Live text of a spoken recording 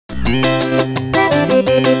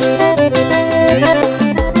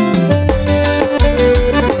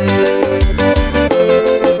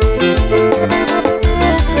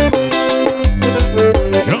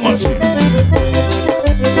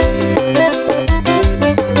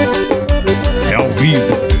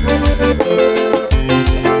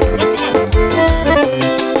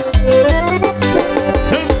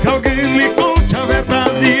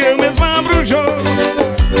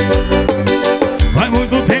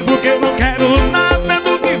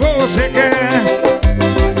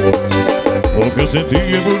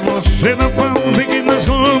Sentia por você na fase que nós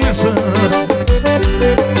começamos.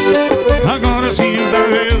 Agora sinto cada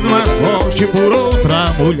vez mais forte por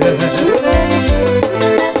outra mulher.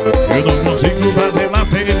 Eu não consigo fazê-la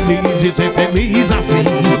feliz e ser feliz assim.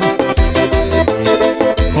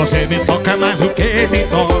 Você me toca mais do que me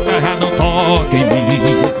toca, já não toca em mim.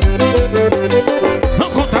 Não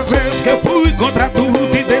conta as vezes que eu fui contra tudo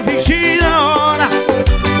e desisti na hora.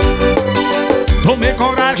 Tomei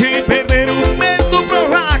coragem e perder o medo,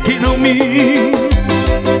 que não me...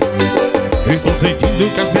 Estou sentindo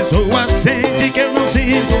que as pessoas sentem que eu não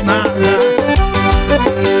sinto nada.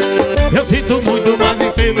 Eu sinto muito, mas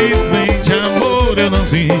infelizmente amor eu não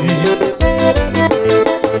sinto.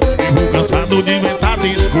 Vivo cansado de inventar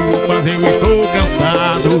desculpas, eu estou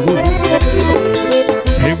cansado.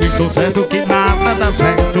 Eu estou certo que nada dá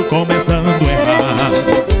certo, começando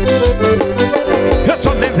errado. Eu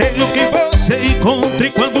só desejo que você encontre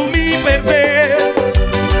quando me perder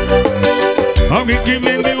alguém que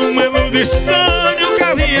me dê um melodia e um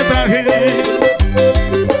carinho pra gente.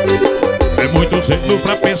 É muito cedo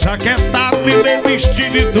pra pensar que é tarde e desistir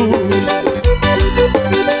de tudo.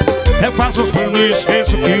 Eu faço os planos e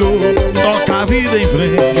esqueço que eu toco a vida em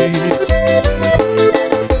frente.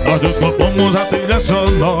 Nós dois compomos a trilha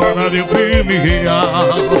sonora de um filme real.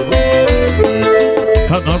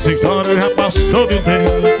 A nossa história já passou de um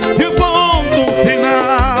tempo e o ponto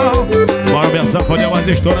final. Bora, minha sanfonia mais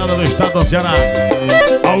estourada do estado do Ceará.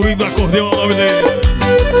 Aurilo, acordeon é o nome dele.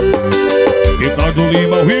 E nós do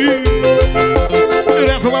Limma, o Rio.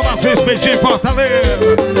 Direto pra Bacia, Espetinho em Fortaleza.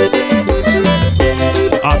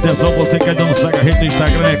 Atenção, você que ainda não segue a gente no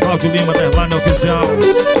Instagram, é Claudio Limma, _ oficial.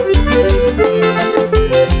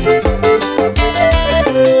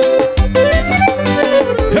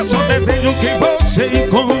 Eu só desejo que você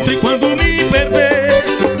encontre quando me perder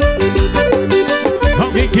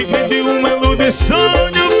alguém que me dê uma luz de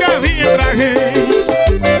sonho que havia pra gente.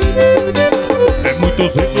 É muito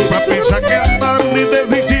cedo pra pensar que é tarde de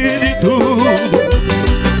desistir de tudo.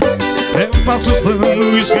 Eu faço os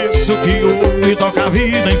planos, esqueço que hoje toca a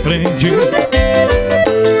vida em frente.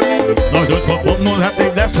 Nós dois compomos a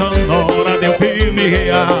trilha sonora de um filme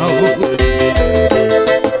real.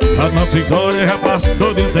 A nossa história já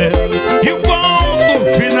passou de um tempo e um ponto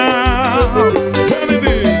final.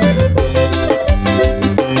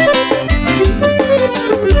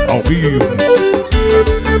 Ao vivo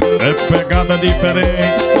é pegada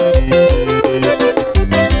diferente.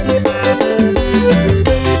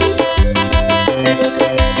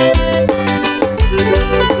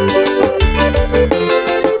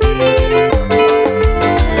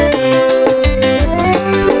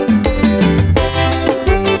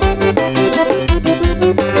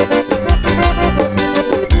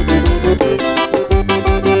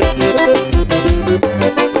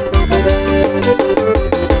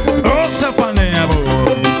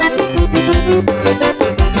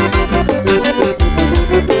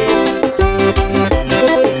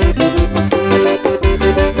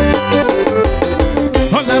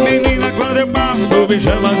 Me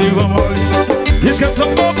chama de vovó. Diz que eu sou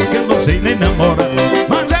bobo, que eu não sei nem namorar.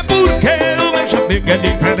 Mas é porque o meu chapéu é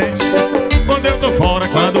diferente. Quando eu tô fora,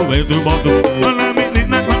 quando eu tô boto. Olha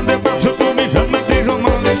menina, quando eu passo, tu me chama de vovó.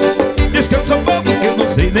 Diz que eu sou bobo, que eu não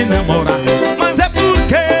sei nem namorar. Mas é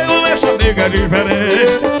porque o meu chapéu é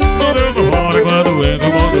diferente. Quando eu tô fora, quando eu tô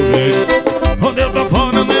boto. Quando eu tô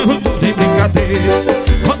fora, eu erro tudo em brincadeira.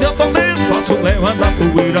 Quando eu tô dentro, posso levantar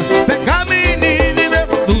poeira. Pegar menina e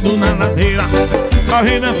levo tudo na ladeira.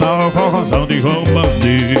 Corre nessa forrozão de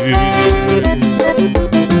romance.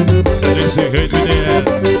 É desse jeito que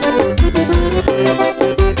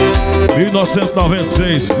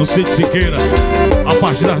 1996, no sítio Siqueira. A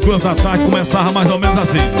partir das 2 da tarde começava mais ou menos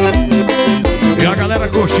assim. E a galera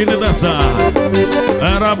curtindo e dançando.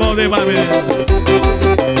 Era bom demais mesmo.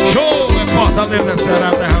 Show é Fortaleza,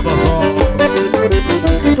 Ceará, terra do sol.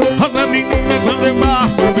 A menina quando eu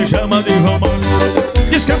passo me chama de romance.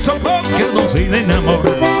 Diz que eu sou bobo, que eu não sei nem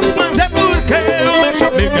namorar. Mas é porque o meu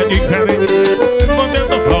chapéu é diferente. Quando eu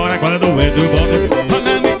tô fora, quando eu entro, volto.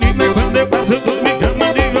 Olha menina, quando eu passo, tu me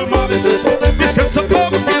chama de romance. Diz que eu sou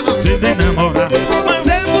bobo, que eu não sei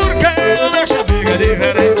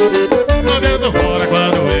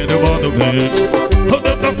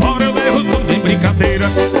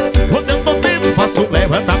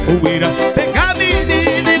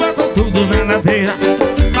brincadeira.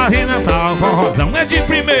 Vai dançar o forrozão é de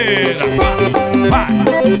primeira. Vai,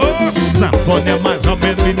 o sanfone é mais ou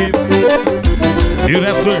menos menino.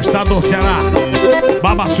 Direto do estado do Ceará,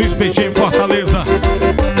 Babaçu, Espetinho em Fortaleza.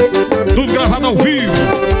 Tudo gravado ao vivo.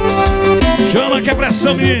 Chama que é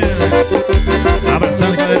pressão, menina.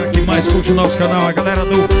 Abraçando a galera que mais curte o nosso canal. A galera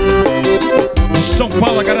de São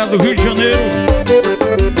Paulo, a galera do Rio de Janeiro.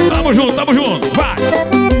 Tamo junto, vai!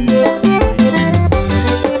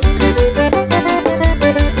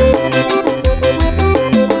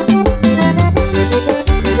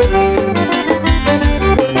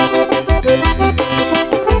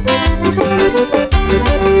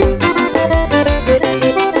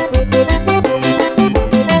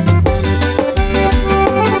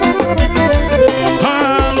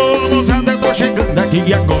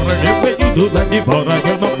 E agora eu venho do lado de fora,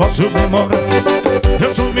 eu não posso demorar.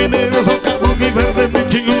 Eu sou mineiro, eu sou caboclo e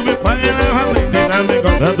verdadeiro. Meu pai era valente, era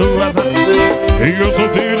negócio do azar. E eu sou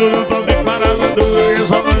filho, não tô de parada dura. Eu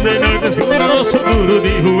só andei noite escura, eu sou duro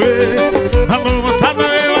de roer. Alô, moçada,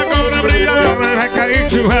 eu agora brilhar. Vai cair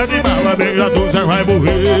chuva de bala, beijador já vai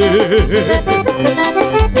morrer.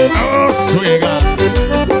 Ô, swinga.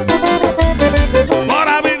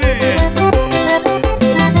 Bora, menino.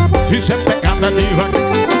 Isso é pecado de vaca.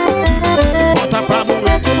 Bota pra moer.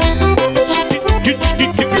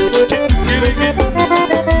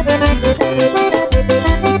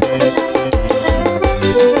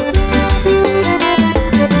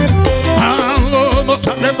 Alô,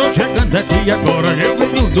 moçada, eu tô chegando aqui agora. Eu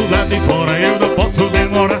venho do lado de fora, eu não posso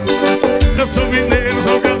demorar. Eu sou mineiro,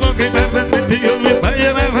 sou caboclo e verdadeiro. Eu me pai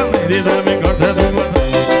é valente, da me gosta do mar.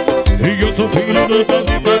 E eu sou filho do tal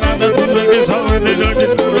de parada dura. Que só ande noite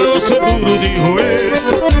escura, eu sou duro de roer.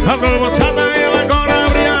 Alô, moçada, eu agora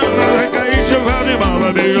abri a ala. Vai cair chuva de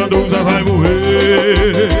bala, meia dúzia vai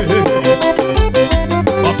morrer.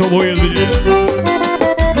 Bota o moído, menino.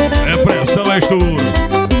 É pressão, é estouro.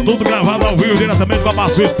 Tudo gravado ao vivo, diretamente para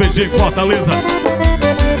Babaçu, Espetinho, Fortaleza.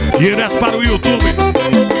 Direto para o YouTube.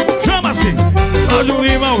 Chama-se Cláudio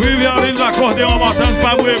Lima ao vivo e abrindo o acordeon, botando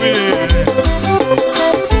pra moer, menino.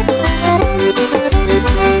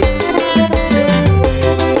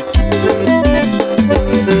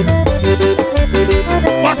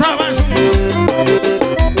 Bota mais um.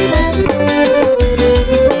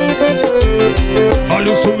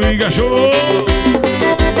 Olha o swing, show.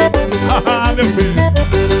 Haha, meu filho.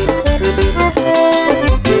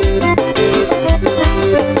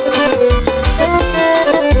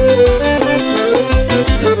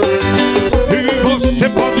 E você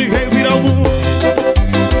pode revirar o mundo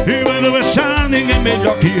e vai não deixar ninguém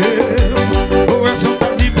melhor que eu. O coração tá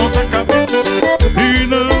de ponta cabeça e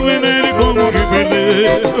não é nele como que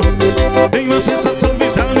perdeu. Tenho a sensação de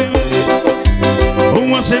estar em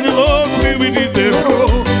uma cena louca, filme de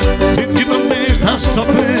terror. Sinto que também está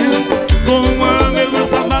sofrendo com a mesma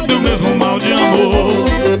saudade, o mesmo mal de amor.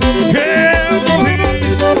 Eu duvido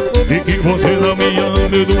e que você não me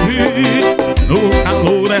ama, eu duvido. No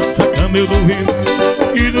calor dessa cama eu duvido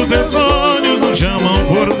e dos teus olhos não chamam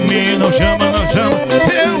por mim, não chama, não chama.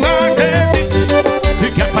 Eu acredito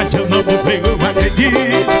e que a paixão não morreu, eu acredito.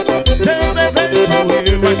 Seu desejo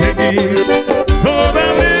eu acredito. Toda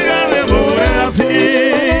briga de amor é assim.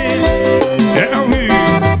 É o rio.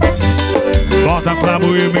 Bota pra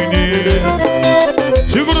moer, menino.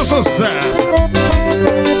 Segura o sucesso.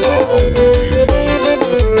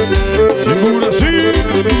 Segura assim.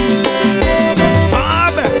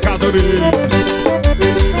 A mercadoria.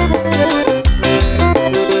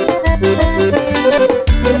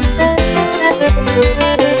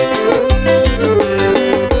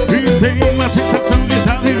 E tem uma sensação de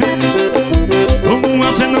estar vivendo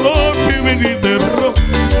uma cena louca, filme de terror.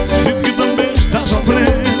 Sinto que também está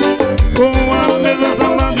sofrendo com a mesma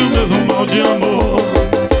saudade, o mesmo mal de amor.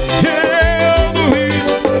 Eu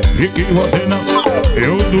duvido e que você não.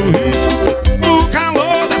 Eu duvido no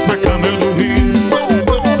calor dessa cama, eu duvido.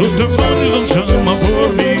 Dos teus olhos não chamam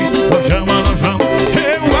por mim, não chama, não chama.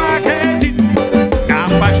 Eu acredito que a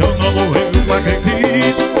paixão não morreu, eu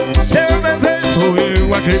acredito. Seu desejo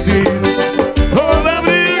eu acredito. Toda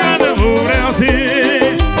briga de amor é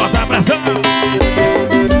assim. Bota a pressão.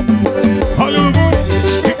 Olha o mundo.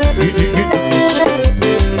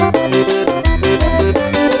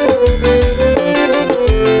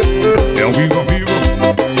 É ao vivo, ao vivo.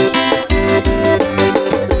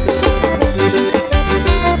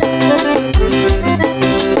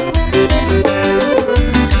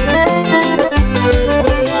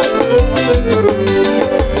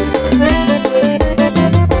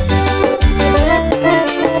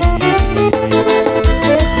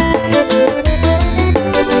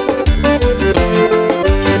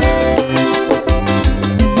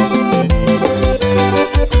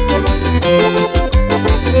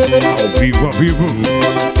 vivo.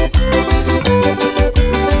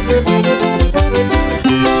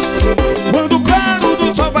 Quando o claro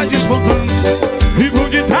do sol vai despontando e por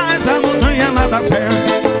detrás da montanha lá da serra,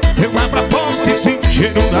 eu abro a porta e sinto o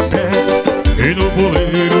cheiro da terra. E no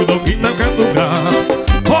puleiro do quintal canto galo,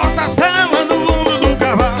 porta a sela no ombro do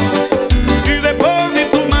cavalo. E depois de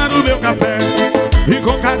tomar o meu café e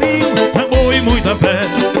com carinho, amor e muita fé,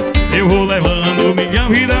 eu vou levando minha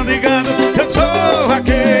vida de gado. Eu sou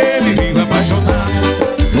aquele vivo apaixonado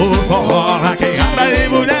por forró, vaquejada e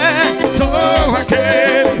mulher. Sou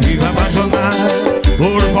aquele vivo apaixonado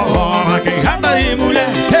por forró, vaquejada e mulher.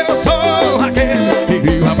 Eu sou aquele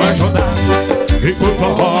vivo apaixonado e por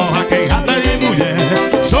forró, vaquejada e mulher.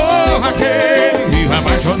 Sou aquele vivo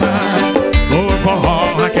apaixonado por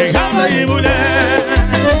forró, vaquejada e mulher.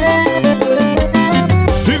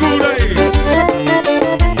 Segura aí.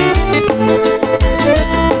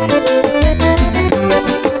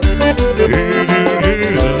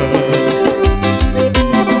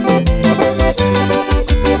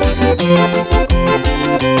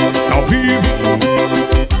 Ao vivo.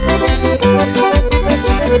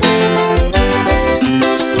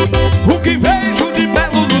 O que vejo de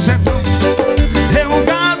belo no sertão é um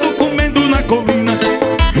gado comendo na colina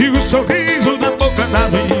e o sorriso da boca da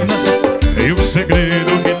menina e o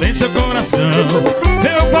segredo que tem seu coração.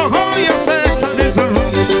 Eu forró e as festas de São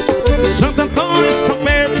João, Santo Antônio, São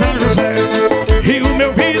Pedro, São José. E o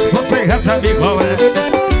meu vício você já sabe qual é.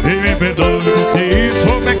 E me perdoe se isso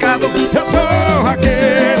for pecado. Eu sou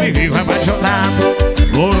aquele vivo apaixonado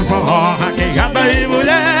por forró, vaquejada e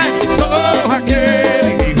mulher. Sou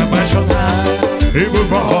aquele vivo apaixonado e por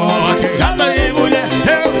forró, vaquejada e mulher.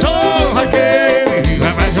 Eu sou aquele vivo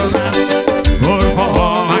apaixonado por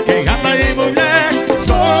forró, vaquejada e mulher.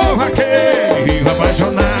 Sou aquele vivo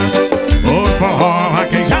apaixonado por forró,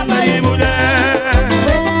 vaquejada e mulher.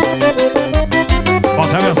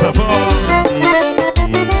 Bota essa voz.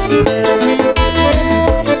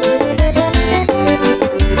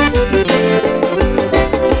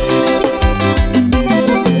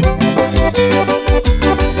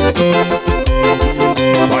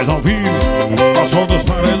 Nós ao vivo, nós somos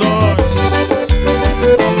paredões.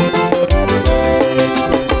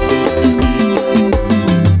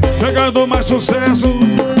 Chegando mais sucesso.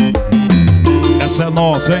 Essa é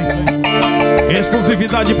nossa, hein?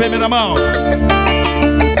 Exclusividade em primeira mão.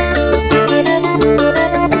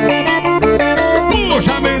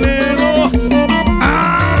 Puxa, menino.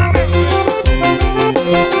 Ah!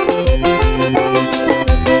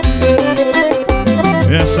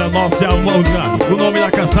 Essa é nossa música, o nome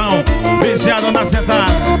da canção, viciada na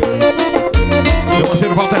sentada. Meu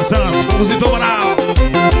parceiro Walter Santos, compositor moral.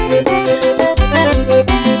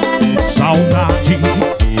 Saudade,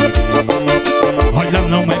 olha,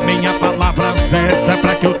 não é bem a palavra certa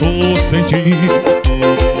pra que eu tô sentindo.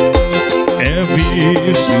 É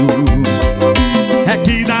vício, é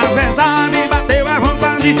que na verdade bateu a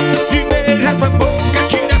vontade de beijar tua boca,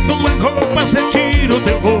 tira tua roupa, sentir o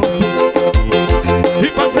teu corpo e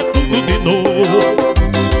fazer tudo de novo.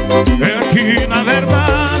 É que na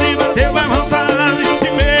verdade bateu a vontade de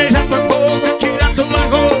beijar tua boca, tirar tua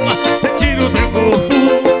roupa, sentir o teu corpo,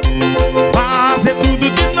 fazer tudo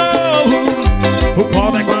de novo. O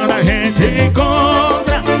foda é quando a gente se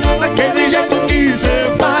encontra daquele jeito que cê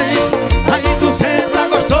faz. Aí tu senta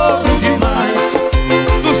gostoso demais,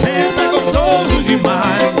 tu senta gostoso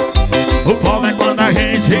demais. O foda é quando a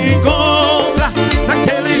gente se encontra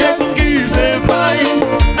daquele jeito que cê faz.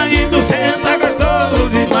 Aí tu senta gostoso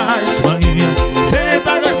demais, maninha,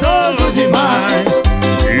 senta gostoso demais.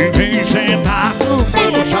 E vem sentar,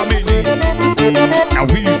 puxa, menino, ao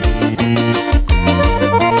vivo.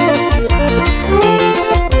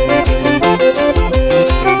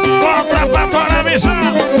 Bota pra fora a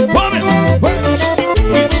visão, vamos.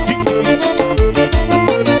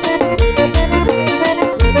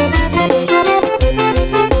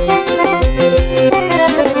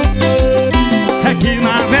 É que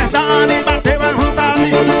na verdade bateu a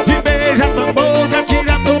vontade de beijar tua boca,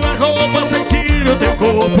 tirar tua roupa, sentir o teu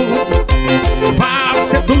corpo,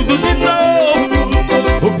 faça tudo de novo.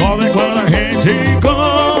 O pobre é quando a gente se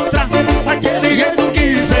encontra daquele jeito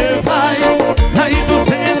que cê faz. Aí tu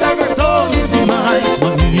senta gostoso demais,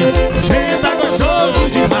 maninha, senta gostoso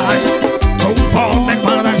demais. O pobre é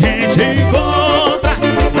quando a gente se encontra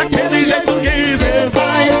daquele jeito que cê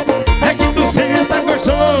faz. É que tu senta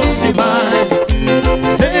gostoso demais,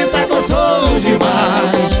 senta gostoso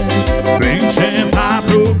demais. Vem sentar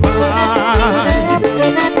pro pai.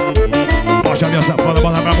 Poxa, minha safada,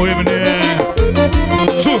 bota pra mulher, menino.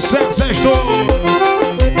 Sucesso, estou.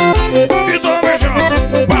 E tô beijando.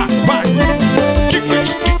 Vai, vai.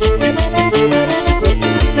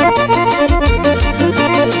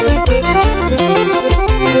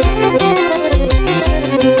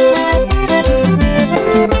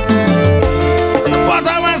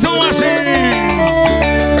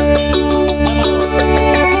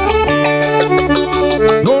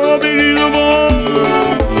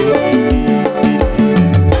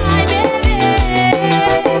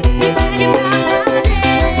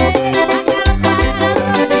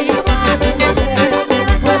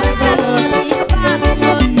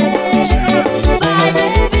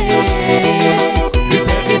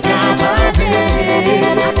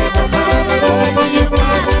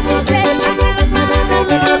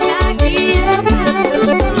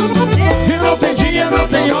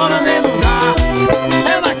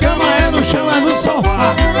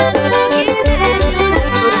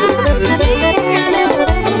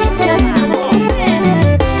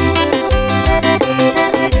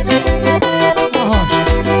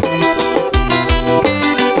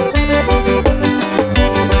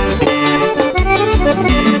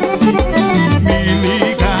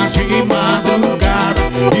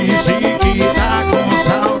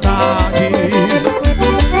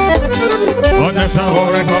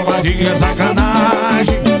 covardia,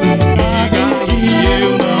 sacanagem. Fica que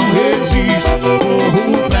eu não resisto,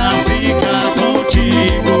 corro pra ficar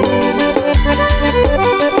contigo.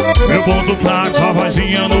 Eu boto fraco, sua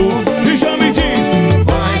vozinha no e já me diz: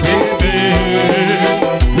 vai beber,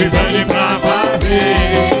 me pede pra fazer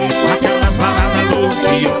aquelas paradas loucas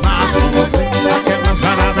que eu faço com você. Aquelas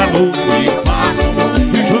paradas loucas que eu faço com você.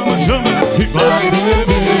 Me chama, chama e vai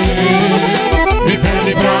beber, me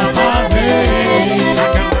pede pra fazer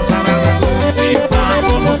aquelas paradas loucas que eu faço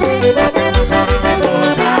com você. Aquelas paradas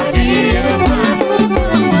loucas que eu faço com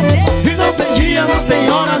você. E não tem dia, não tem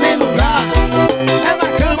hora nem lugar. É na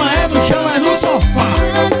cama, é no chão, é no sofá.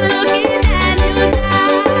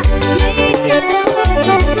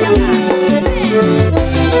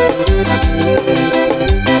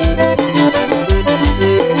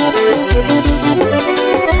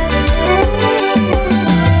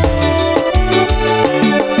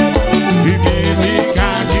 E me liga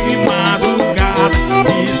de madrugada,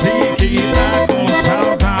 disse que tá com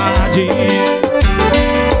saudade.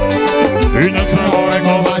 E nessa hora é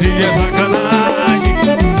covardia, sacanagem.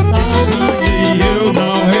 E eu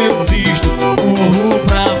não resisto, corro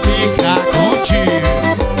pra ficar contigo.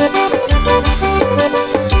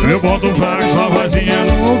 Eu boto um fraco, sua vozinha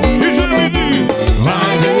no ouvido e já me diz: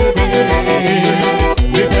 vai beber,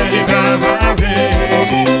 me pede pra fazer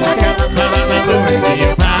aquelas paradas loucas que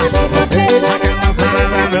eu faço com você. Aquelas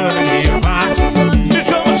paradas loucas que eu faço. Me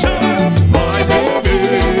chama, chama, vai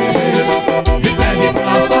beber, me pede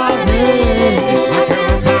pra fazer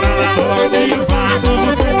aquelas paradas loucas que eu faço com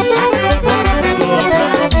você. Aquelas paradas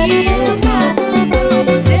loucas que eu faço com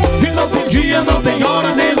você. E não tem dia, não tem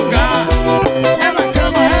hora nem lugar. É na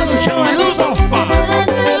cama, é no chão, é no sofá.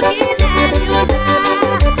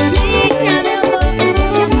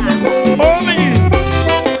 Ô, menino!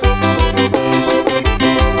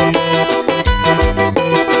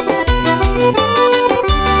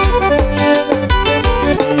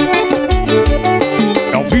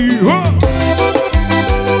 É o VIVO!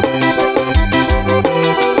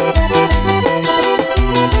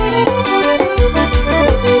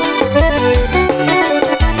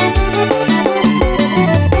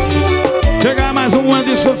 Chega mais um ano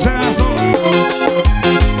de sucesso.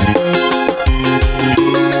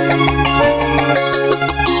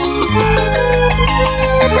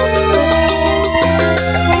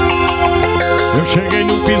 Eu cheguei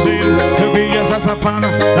no piseiro, eu vi essa safada,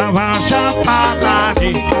 tava chapada de.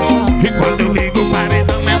 E quando eu ligo o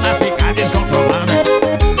paredão, ela fica descontrolada.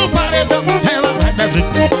 No paredão, ela vai descer.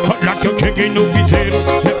 Olha que eu cheguei no piseiro,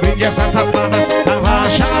 eu vi essa safada, tava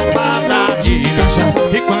chapada de cachaça.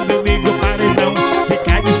 E quando eu ligo o paredão,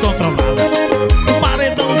 fica descontrolada. No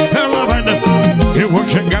paredão, ela vai descer. Eu vou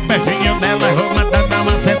chegar pertinho dela, eu vou mandar dar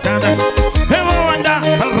uma sentada. Eu vou andar,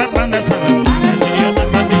 ela vai nessa.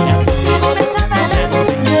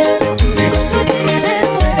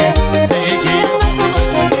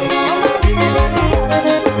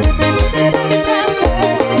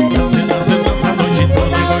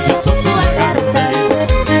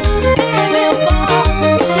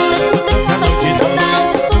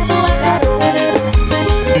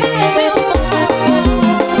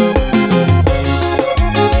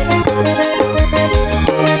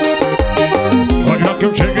 Que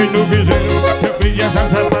eu cheguei no viseiro, eu vi essa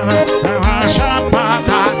safada, tava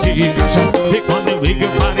chapada de cachaça. E quando eu ligo o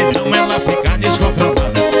paredão, ela fica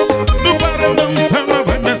descontrolada. No paredão, ela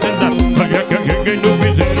vai descendo. Olha que eu cheguei no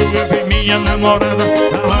viseiro, eu vi minha namorada,